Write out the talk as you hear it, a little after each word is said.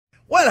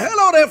Well,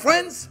 hello there,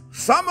 friends.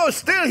 Summer's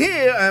still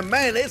here, and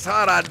man, it's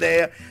hot out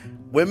there.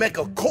 We make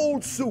a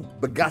cold soup,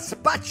 the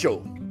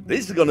gazpacho.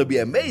 This is gonna be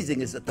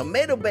amazing. It's a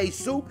tomato-based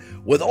soup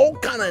with all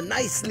kind of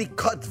nicely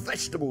cut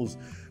vegetables.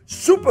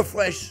 Super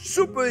fresh,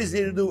 super easy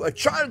to do. A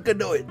child can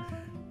do it.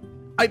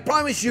 I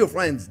promise you,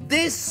 friends,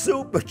 this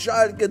soup, a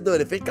child can do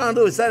it. If he can't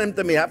do it, send him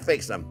to me. I'll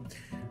fix him.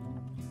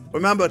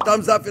 Remember,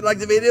 thumbs up if you like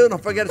the video.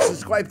 Don't forget to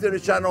subscribe to the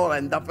channel,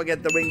 and don't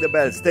forget to ring the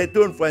bell. Stay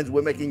tuned, friends.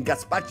 We're making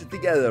gazpacho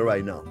together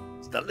right now.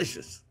 It's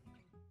delicious.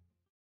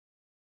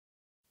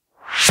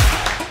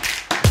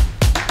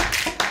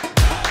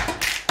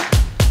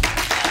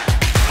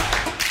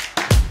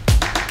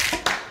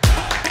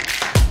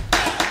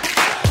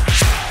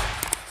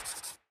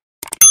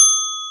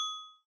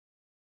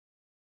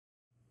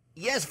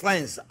 Yes,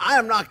 friends, I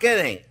am not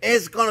kidding.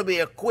 It's going to be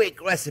a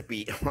quick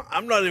recipe.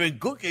 I'm not even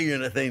cooking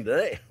anything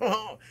today.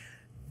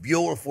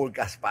 Beautiful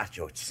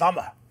gazpacho. It's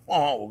summer.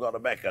 We're going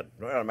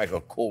to make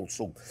a cold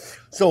soup.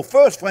 So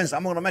first, friends,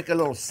 I'm going to make a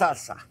little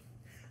salsa.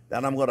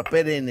 Then I'm going to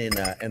put it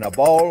in a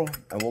bowl,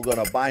 and we're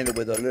going to bind it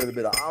with a little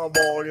bit of olive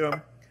oil,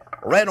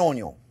 red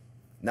onion.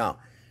 Now,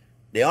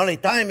 the only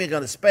time you're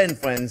going to spend,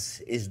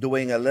 friends, is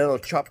doing a little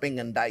chopping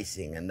and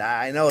dicing. And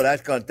I know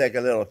that's going to take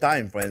a little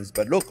time, friends,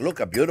 but look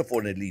how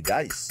beautiful it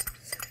diced.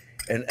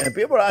 And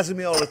people ask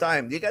me all the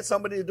time, do you get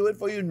somebody to do it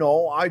for you?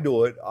 No, I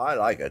do it. I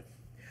like it.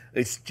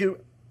 It's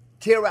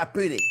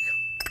therapeutic.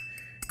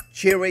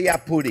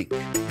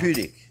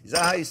 Pudic. Is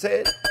that how you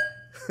say it?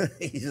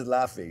 He's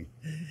laughing.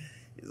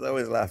 He's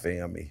always laughing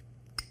at me.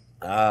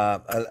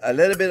 A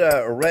little bit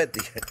of red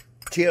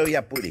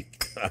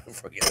therapeutic.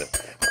 Forget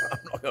it. I'm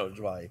not going to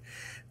try.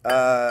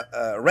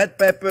 Red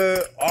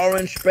pepper,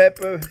 orange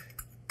pepper,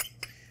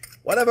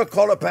 whatever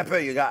color pepper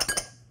you got.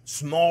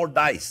 Small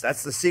dice.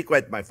 That's the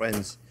secret, my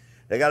friends.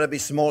 They got to be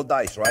small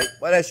dice, right?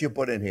 What else you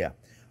put in here?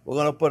 We're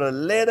going to put a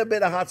little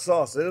bit of hot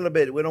sauce, a little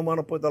bit. We don't want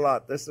to put a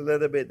lot. Just a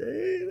little bit,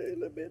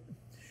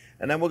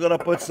 And then we're going to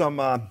put some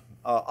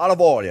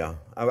olive oil.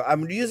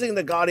 I'm using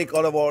the garlic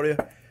olive oil.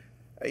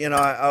 You know,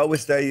 I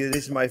always tell you,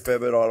 this is my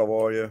favorite olive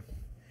oil.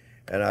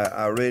 And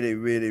I really,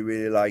 really,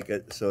 really like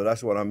it. So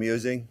that's what I'm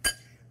using.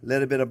 A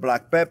little bit of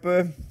black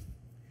pepper.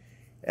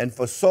 And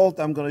for salt,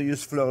 I'm going to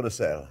use fleur de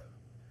sel.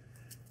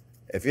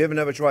 If you've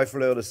never tried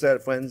fleur de sel,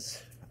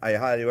 friends, I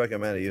highly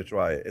recommend it you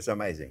try it. It's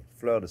amazing.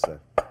 Fleur de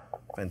sel.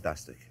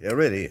 Fantastic. It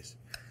really is.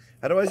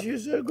 Otherwise,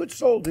 use a good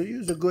salt.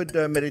 Use a good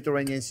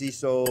Mediterranean sea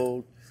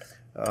salt.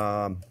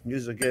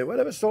 Use a good,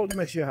 whatever salt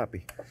makes you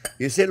happy.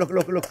 You see, look.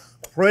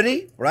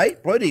 Pretty,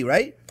 right? Pretty,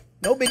 right?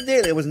 No big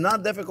deal. It was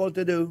not difficult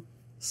to do.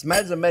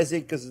 Smells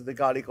amazing because of the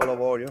garlic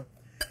olive oil.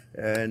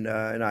 And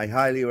I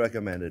highly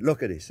recommend it.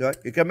 Look at this. Right?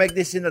 You can make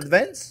this in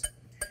advance.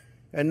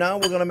 And now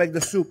we're going to make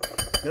the soup.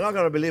 You're not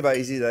going to believe how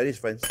easy that is,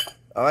 friends.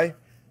 All right?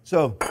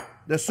 So,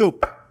 the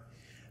soup.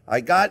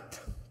 I got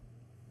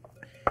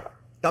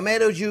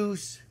tomato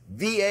juice,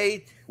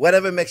 V8,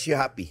 whatever makes you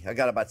happy. I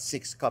got about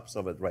 6 cups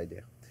of it right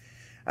there.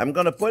 I'm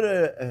going to put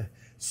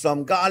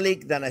some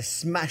garlic that I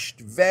smashed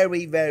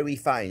very, very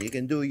fine. You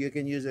can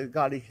use a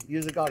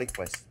garlic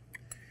press.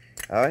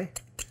 All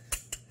right?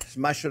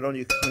 Smash it on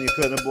your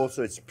cutting board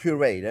so it's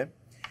pureed. Eh?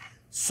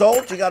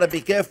 Salt, you got to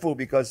be careful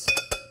because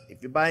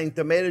if you're buying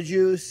tomato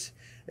juice,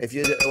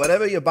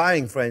 whatever you're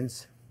buying,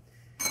 friends,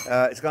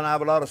 it's going to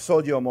have a lot of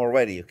sodium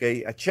already,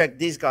 okay? I checked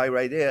this guy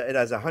right there. It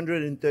has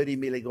 130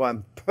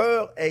 milligrams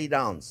per 8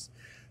 ounce.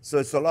 So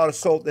it's a lot of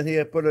salt in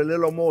here. Put a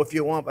little more if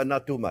you want, but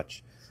not too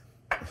much.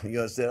 You're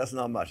going to say, that's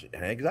not much.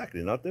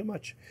 Exactly, not too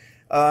much.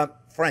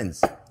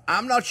 Friends,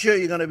 I'm not sure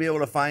you're going to be able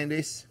to find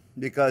this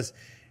because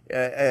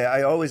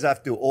I always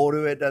have to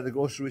order it at the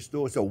grocery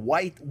store. It's a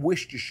white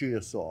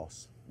Worcestershire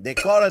sauce. They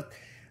call it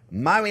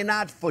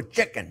marinade for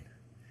chicken,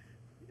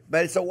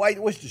 but it's a white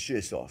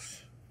Worcestershire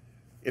sauce.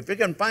 If you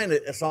can find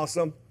it, it's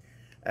awesome.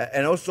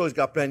 And also it's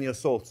got plenty of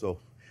salt. So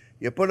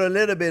you put a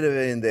little bit of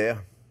it in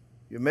there.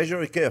 You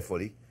measure it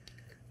carefully.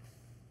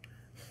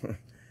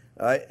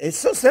 It's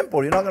so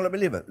simple, you're not going to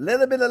believe it. A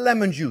little bit of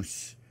lemon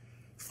juice,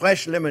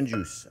 fresh lemon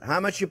juice. How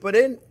much you put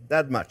in?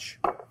 That much.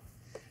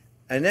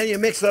 And then you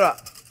mix it up.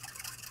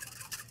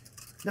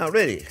 Now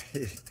really,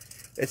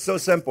 it's so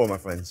simple, my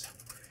friends.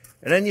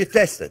 And then you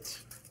test it.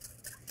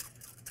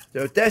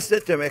 So test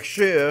it to make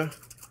sure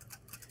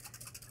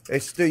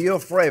it's to your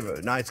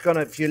flavor. Now it's gonna,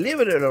 if you leave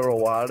it a little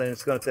while, then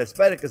it's gonna taste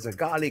better because the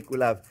garlic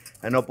will have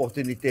an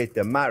opportunity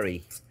to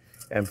marry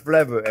and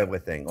flavor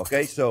everything.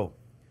 Okay, so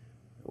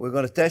we're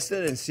gonna test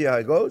it and see how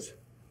it goes.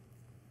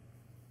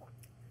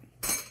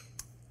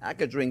 I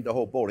could drink the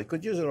whole bowl. It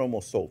could use a little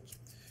more salt.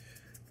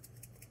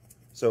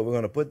 So we're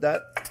gonna put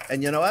that,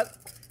 and you know what?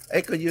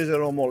 I could use a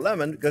little more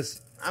lemon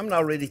because I'm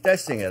not really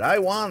testing it. I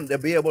want to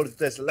be able to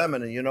test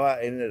lemon, and you know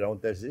what? And I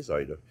don't test this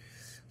either.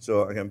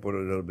 So I can put a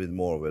little bit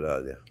more of it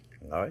out there.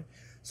 All right?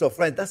 So,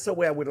 friend, that's the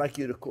way I would like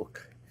you to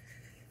cook.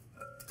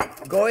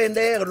 Go in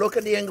there, look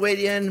at the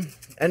ingredient,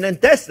 and then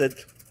test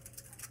it.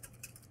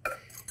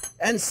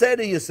 And say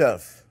to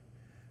yourself,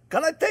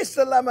 can I taste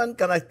the lemon?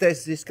 Can I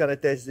taste this? Can I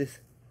taste this?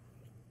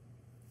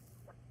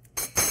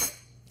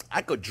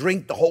 I could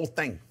drink the whole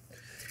thing.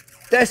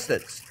 Test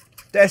it.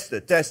 Test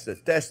it, test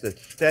it, test it,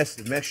 test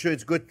it. Make sure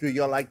it's good to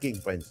your liking,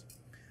 friends.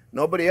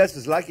 Nobody else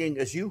is liking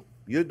as you.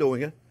 You're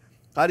doing it.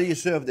 How do you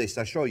serve this?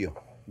 I'll show you.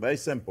 Very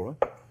simple,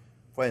 huh?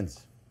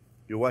 Friends,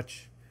 you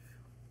watch.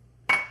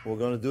 We're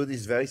going to do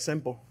this very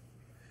simple.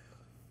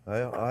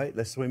 All right,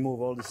 let's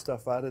remove all this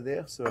stuff out of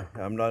there so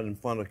I'm not in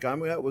front of the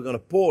camera. We're going to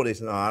pour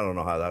this. No, I don't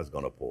know how that's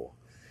going to pour.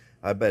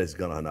 I bet it's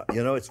going to not.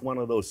 You know, it's one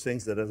of those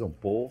things that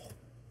doesn't pour,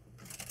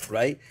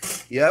 right?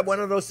 You have one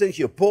of those things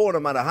you pour, no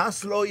matter how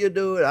slow you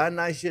do it, how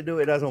nice you do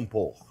it, it doesn't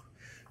pour.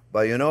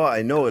 But you know,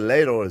 I know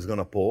later it's going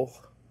to pour.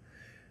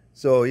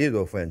 So here you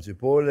go, friends. You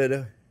pour a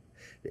little.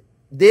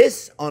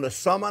 This on a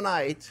summer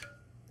night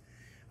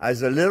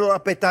as a little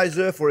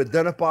appetizer for a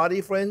dinner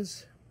party,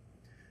 friends.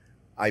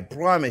 I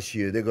promise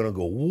you, they're going to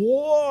go,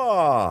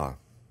 whoa.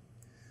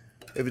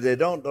 If they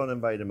don't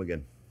invite them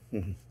again.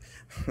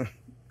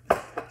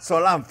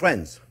 So,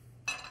 friends,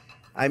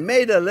 I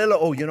made a little,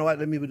 oh, you know what?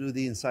 Let me do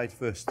the inside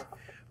first.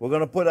 We're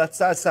going to put that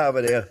salsa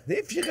over there.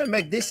 If you can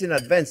make this in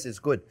advance, it's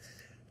good.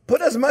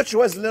 Put as much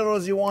or as little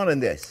as you want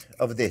in this,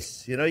 of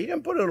this. You know, you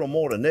can put a little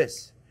more than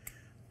this.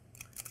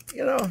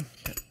 You know,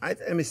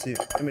 let me see.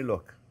 Let me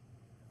look.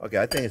 Okay,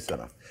 I think it's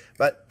enough.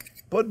 But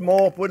put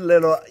more, put a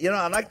little. You know,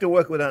 I like to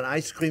work with an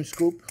ice cream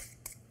scoop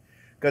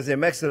because it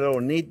makes it a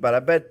little neat. But I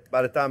bet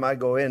by the time I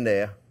go in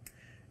there,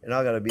 it's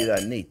not going to be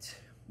that neat.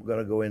 We're going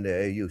to go in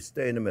there. Hey, you,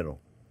 stay in the middle.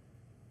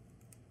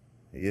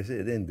 You see,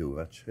 it didn't do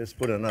much. Let's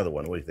put another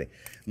one. What do you think?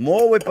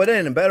 More we put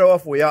in, the better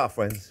off we are,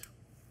 friends.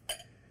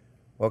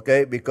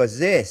 Okay, because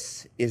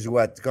this is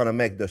what's going to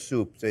make the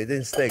soup. So it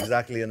didn't stay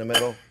exactly in the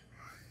middle.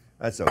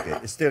 That's okay.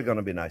 It's still going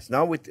to be nice.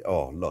 Now,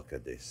 oh, look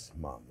at this.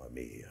 Mamma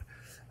mia.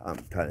 I'm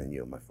telling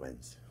you, my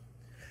friends.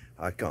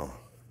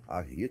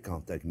 You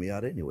can't take me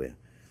out anywhere.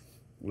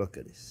 Look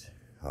at this.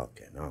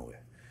 Okay,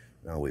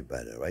 now we're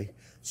better, right?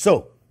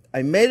 So,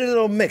 I made a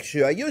little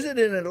mixture. I use it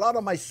in a lot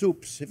of my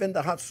soups. Even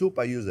the hot soup,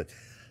 I use it.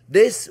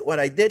 This, what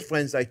I did,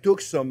 friends, I took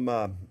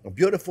some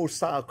beautiful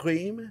sour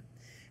cream.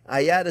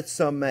 I added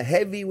some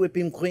heavy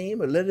whipping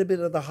cream, a little bit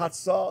of the hot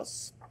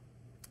sauce,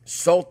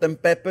 salt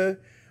and pepper.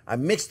 I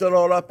mixed it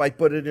all up. I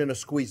put it in a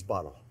squeeze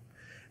bottle.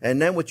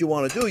 And then what you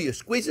want to do, you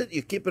squeeze it,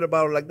 you keep it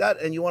about like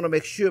that, and you want to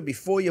make sure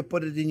before you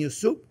put it in your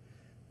soup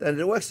that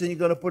it works, and you're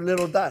going to put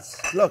little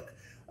dots. Look,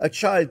 a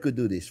child could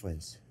do this,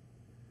 friends.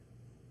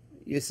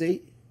 You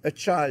see? A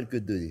child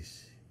could do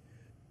this.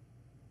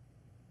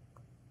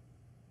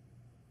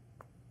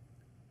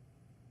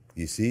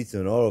 You see?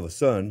 So all of a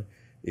sudden,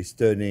 it's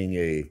turning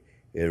a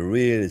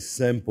really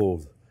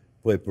simple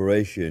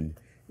preparation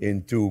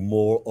into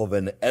more of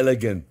an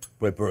elegant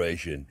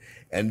preparation.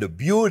 And the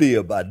beauty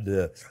about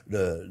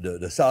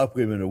the sour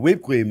cream and the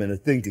whipped cream and the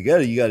thing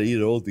together, you got to eat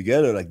it all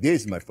together like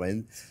this, my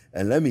friend.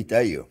 And let me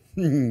tell you,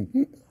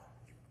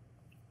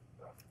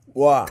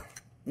 wow,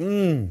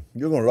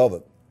 you're going to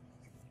love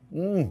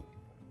it.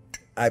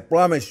 I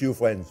promise you,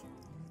 friends,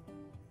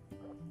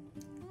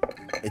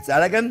 it's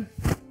elegant,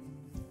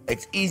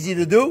 it's easy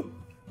to do,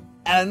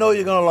 and I know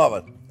you're going to love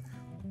it.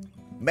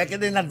 Make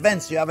it in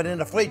advance, you have it in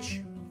the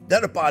fridge.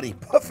 Dinner party,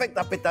 perfect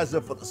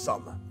appetizer for the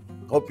summer.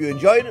 Hope you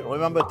enjoyed it.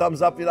 Remember,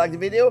 thumbs up if you like the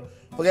video.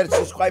 Forget to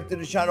subscribe to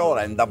the channel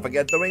and don't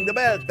forget to ring the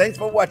bell. Thanks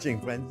for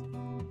watching, friends.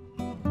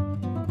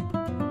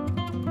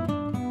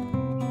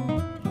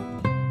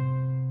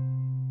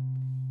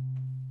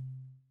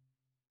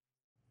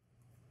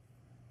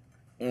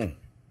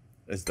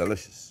 It's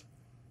delicious.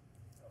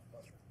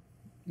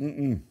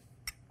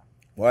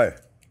 Why?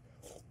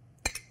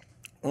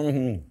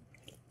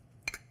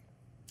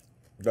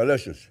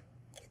 Delicious.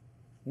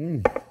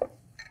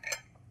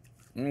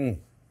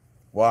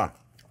 Wow.